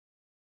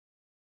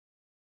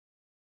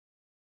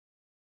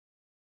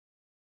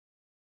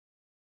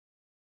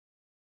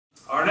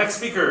Our next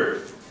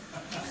speaker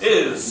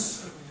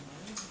is,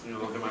 you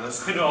look at my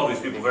list, I know all these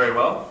people very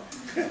well,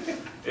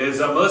 is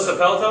Melissa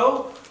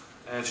Pelto,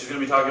 and she's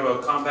going to be talking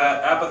about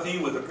combat apathy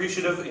with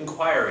appreciative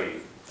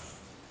inquiry.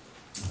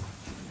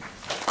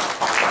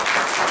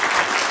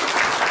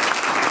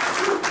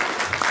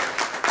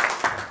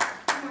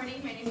 Good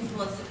morning, my name is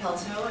Melissa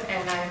Pelto,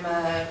 and I'm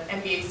an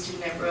MBA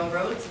student at Royal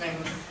Roads, and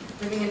I'm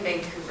living in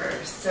Vancouver.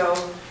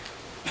 So,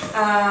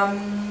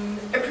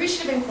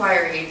 appreciative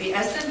inquiry, the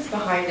essence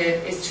behind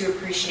it is to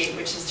appreciate,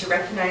 which is to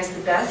recognize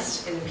the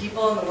best in the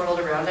people and the world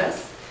around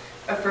us,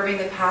 affirming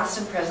the past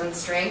and present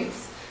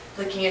strengths,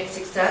 looking at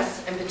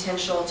success and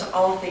potential to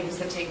all things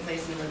that take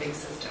place in the living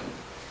system.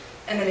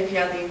 And then if you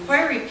add the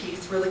inquiry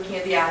piece, we're looking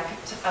at the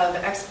act of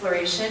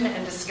exploration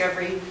and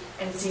discovery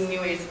and seeing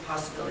new ways of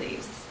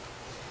possibilities.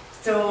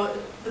 So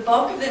the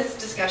bulk of this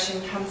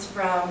discussion comes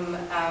from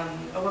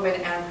a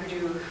woman, Anne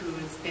Perdue,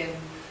 who's been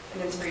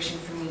an inspiration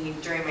for me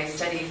during my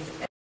studies.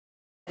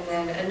 And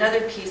then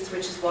another piece,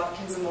 which is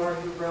Watkins and Moore,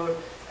 who wrote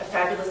a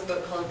fabulous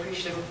book called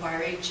Appreciative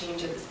Inquiry,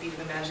 Change at the Speed of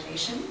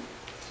Imagination.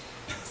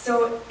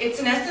 So it's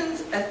in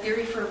essence a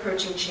theory for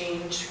approaching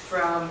change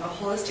from a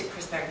holistic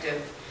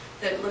perspective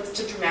that looks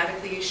to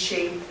dramatically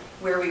shape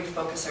where we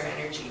focus our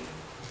energy.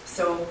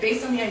 So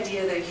based on the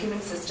idea that a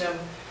human system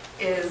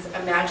is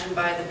imagined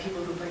by the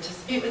people who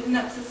participate within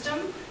that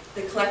system,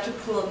 the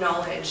collective pool of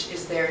knowledge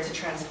is there to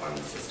transform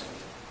the system.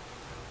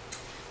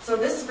 So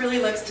this really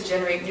looks to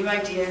generate new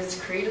ideas,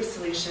 creative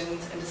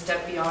solutions, and to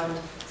step beyond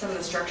some of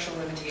the structural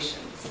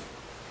limitations.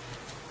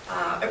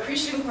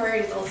 Appreciative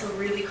inquiry is also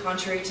really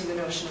contrary to the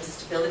notion of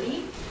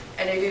stability,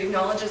 and it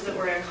acknowledges that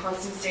we're in a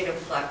constant state of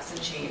flux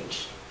and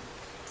change.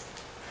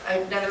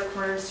 Another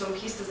cornerstone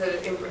piece is that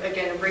it,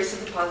 again,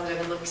 embraces the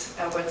positive and looks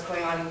at what's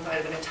going on inside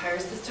of an entire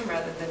system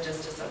rather than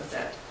just a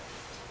subset.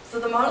 So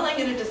the model I'm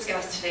going to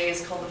discuss today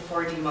is called the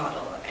 4D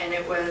model, and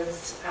it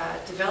was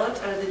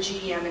developed out of the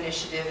GEM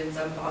initiative in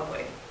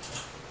Zimbabwe.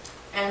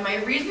 And my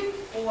reason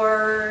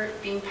for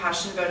being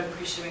passionate about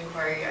appreciative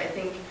inquiry, I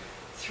think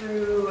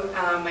through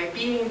my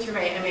BA and through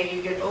my MA,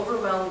 you get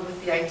overwhelmed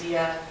with the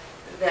idea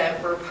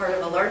that we're part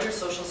of a larger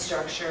social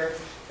structure,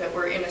 that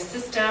we're in a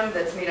system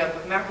that's made up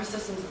of macro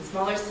systems and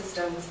smaller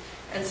systems,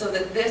 and so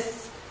that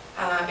this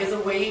is a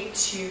way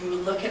to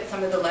look at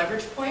some of the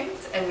leverage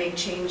points and make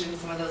change in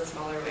some of those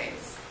smaller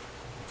ways.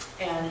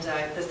 And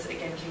this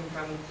again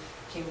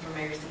came from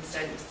my recent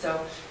studies.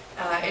 So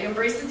it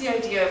embraces the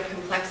idea of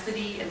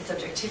complexity and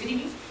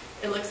subjectivity.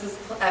 It looks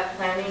at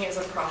planning as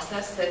a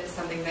process that is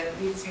something that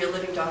needs to be a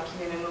living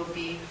document and will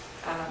be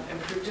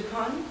improved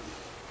upon.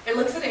 It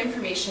looks at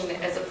information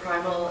as a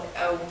primal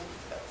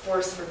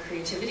force for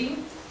creativity,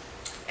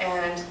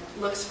 and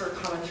looks for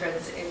common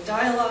threads in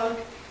dialogue,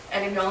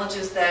 and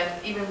acknowledges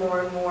that even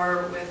more and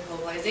more with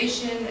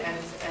globalization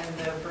and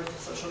the birth of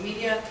social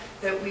media,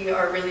 that we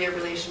are really a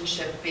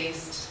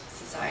relationship-based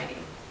society.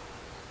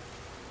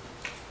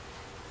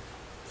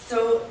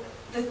 So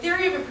the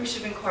theory of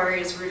appreciative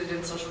inquiry is rooted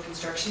in social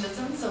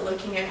constructionism, so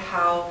looking at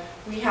how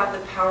we have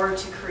the power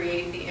to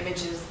create the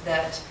images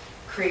that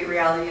create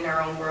reality in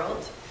our own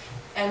world.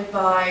 And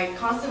by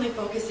constantly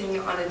focusing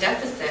on a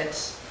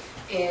deficit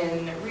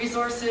in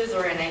resources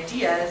or in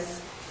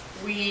ideas,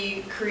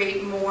 we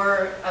create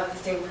more of the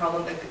same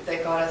problem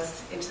that got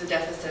us into the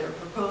deficit or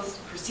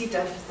perceived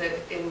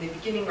deficit in the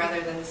beginning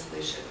rather than the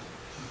solution.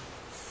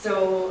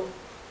 So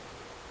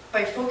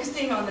by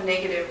focusing on the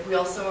negative, we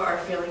also are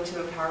failing to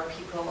empower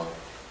people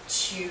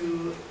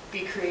to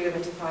be creative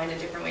and to find a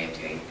different way of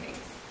doing things.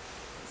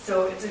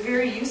 So it's a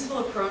very useful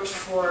approach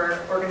for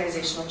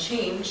organizational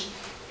change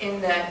in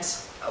that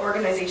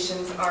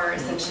organizations are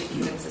essentially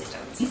human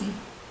systems.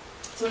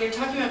 So when you're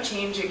talking about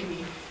change, it can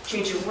be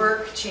change in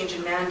work, change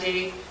in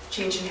mandate,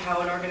 change in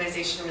how an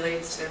organization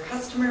relates to their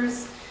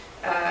customers,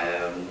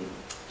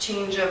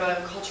 change of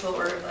a cultural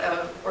or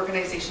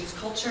organization's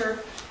culture,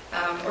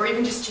 or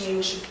even just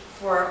change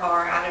for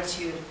our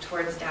attitude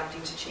towards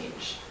adapting to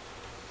change.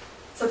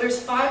 So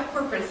there's 5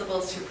 core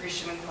principles to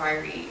appreciative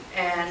inquiry,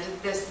 and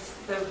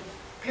the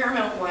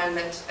paramount one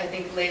that I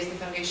think lays the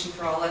foundation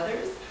for all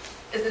others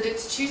is that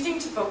it's choosing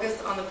to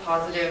focus on the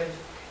positive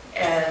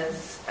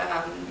as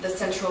the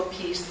central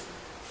piece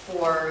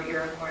for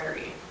your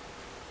inquiry.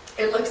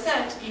 It looks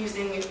at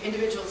using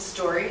individual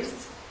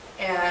stories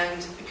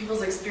and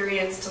people's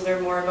experience to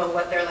learn more about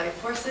what their life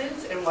force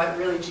is and what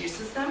really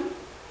juices them.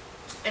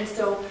 And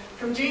so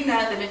from doing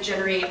that, then it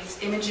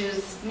generates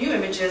images, new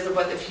images of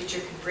what the future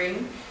could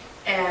bring,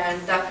 and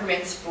that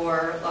permits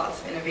for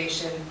lots of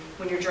innovation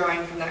when you're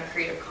drawing from that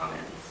creative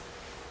commons.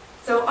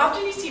 So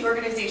often you see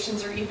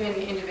organizations or even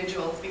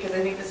individuals, because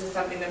I think this is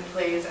something that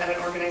plays at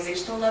an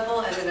organizational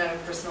level and then at a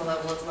personal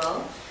level as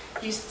well.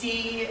 You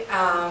see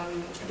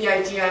the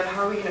idea of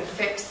how are we going to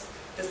fix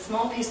the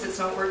small piece that's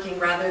not working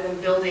rather than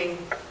building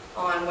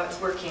on what's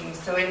working.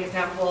 So an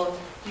example,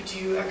 you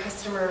do a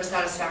customer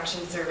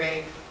satisfaction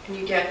survey and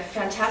you get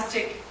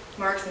fantastic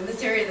marks in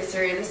this area, this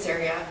area, this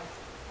area,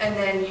 and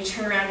then you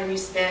turn around and you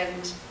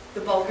spend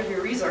the bulk of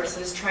your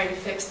resources trying to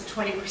fix the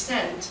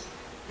 20%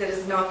 that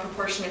is not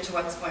proportionate to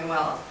what's going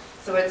well.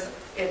 So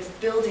it's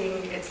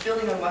building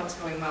on what's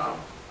going well.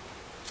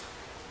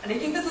 And I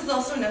think this is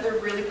also another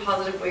really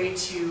positive way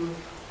to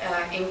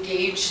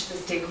engage the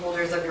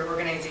stakeholders of your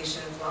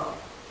organization as well.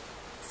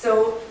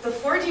 So the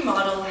 4D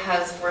model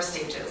has 4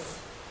 stages.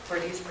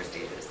 4Ds, 4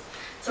 stages.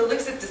 So it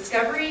looks at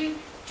discovery,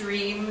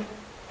 dream,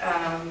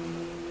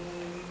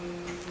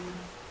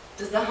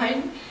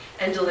 design,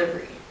 and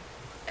delivery.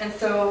 And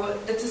so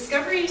the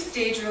discovery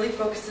stage really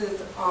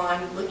focuses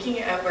on looking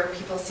at where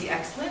people see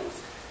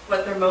excellence,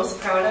 what they're most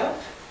proud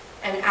of,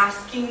 and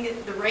asking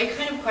the right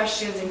kind of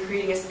questions and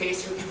creating a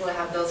space for people to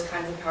have those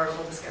kinds of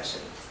powerful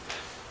discussions.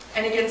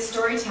 And again,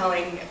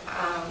 storytelling,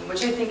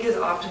 which I think is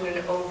often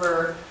an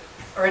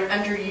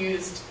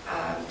underused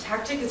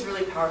tactic, is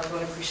really powerful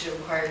in appreciative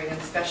inquiry, and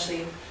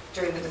especially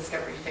during the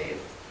discovery phase.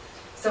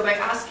 So by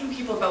asking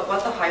people about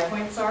what the high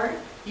points are,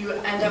 you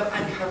end up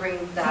uncovering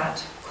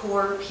that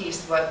core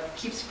piece, what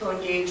keeps people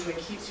engaged, what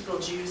keeps people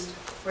juiced,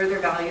 where their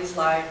values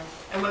lie,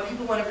 and what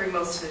people want to bring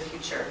most to the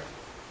future.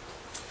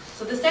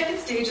 So the second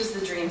stage is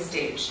the dream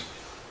stage.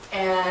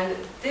 And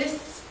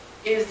this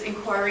is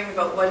inquiring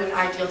about what an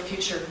ideal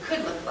future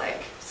could look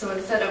like. So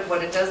instead of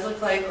what it does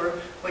look like or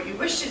what you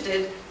wish it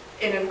did,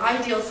 in an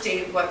ideal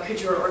state, what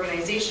could your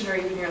organization or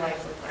even your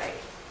life look like?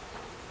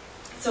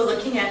 So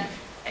looking at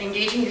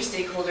engaging your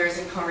stakeholders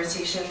in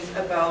conversations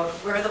about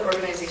where the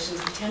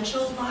organization's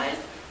potential lies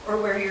or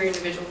where your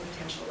individual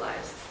potential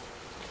lies.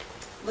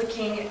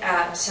 Looking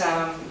at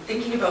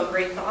thinking about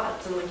great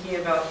thoughts and looking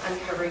about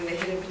uncovering the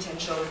hidden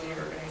potential within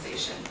your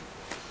organization.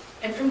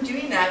 And from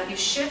doing that, you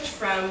shift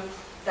from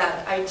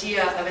that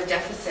idea of a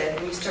deficit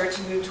and you start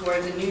to move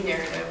towards a new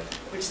narrative,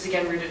 which is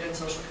again rooted in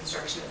social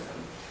constructionism.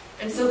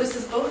 And so this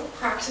is both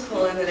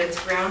practical in that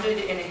it's grounded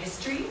in a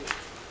history,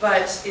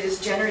 but it is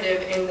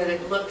generative in that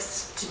it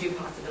looks to do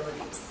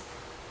possibilities.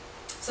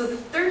 So the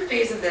third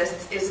phase of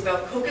this is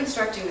about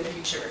co-constructing the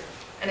future.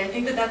 And I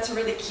think that that's a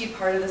really key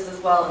part of this as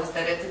well, is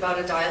that it's about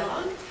a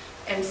dialogue.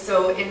 And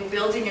so in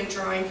building and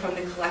drawing from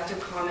the collective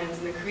commons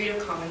and the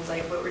creative commons,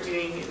 like what we're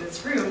doing in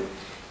this room,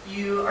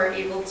 you are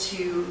able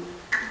to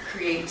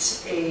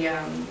create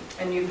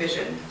a new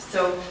vision.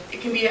 So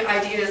it can be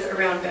ideas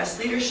around best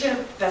leadership,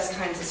 best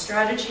kinds of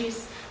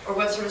strategies, or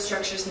what sort of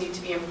structures need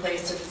to be in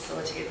place to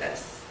facilitate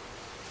this.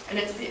 And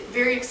it's the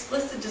very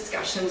explicit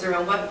discussions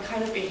around what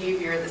kind of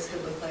behavior this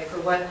could look like,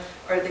 or what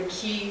are the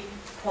key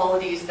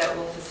qualities that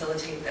will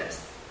facilitate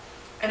this.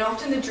 And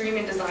often the dream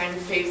and design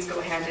phase go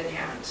hand in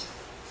hand.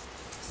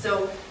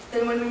 So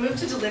then when we move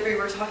to delivery,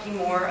 we're talking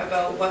more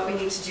about what we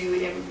need to do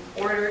in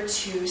order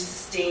to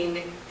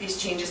sustain these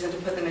changes and to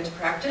put them into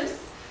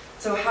practice.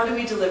 So how do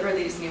we deliver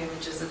these new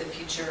images of the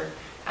future?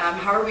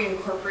 How are we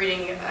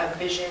incorporating a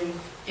vision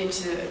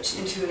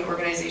into an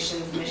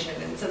organization's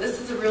mission? And so this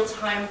is a real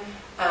time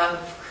of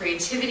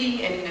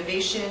creativity and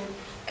innovation.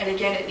 And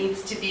again, it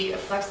needs to be a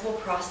flexible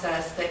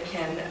process that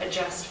can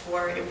adjust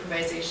for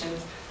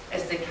improvisations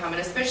as they come, and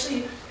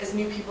especially as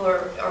new people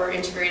are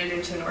integrated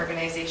into an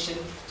organization,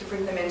 to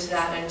bring them into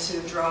that and to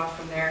draw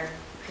from their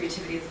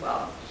creativity as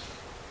well.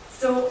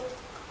 So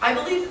I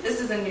believe that this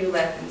is a new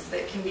lens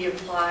that can be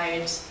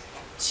applied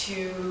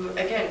to,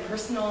 again,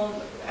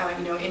 personal,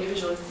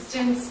 individual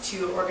assistance,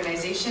 to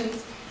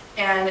organizations,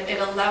 and it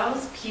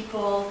allows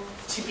people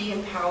to be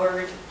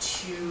empowered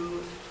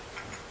to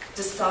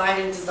decide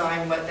and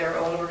design what their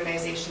own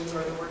organizations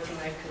or their working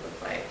life could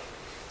look like.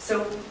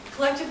 So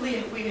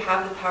collectively, we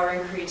have the power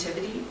and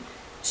creativity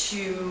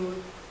to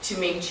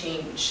make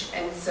change.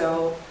 And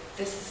so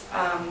this,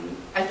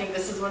 I think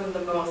this is one of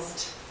the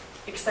most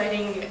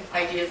exciting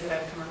ideas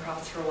that I've come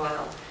across for a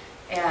while.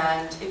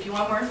 And if you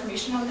want more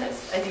information on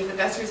this, I think the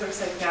best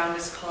resource I found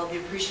is called the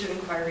Appreciative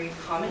Inquiry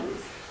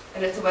Commons,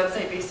 and it's a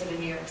website based in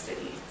New York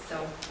City. So,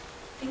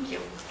 thank you.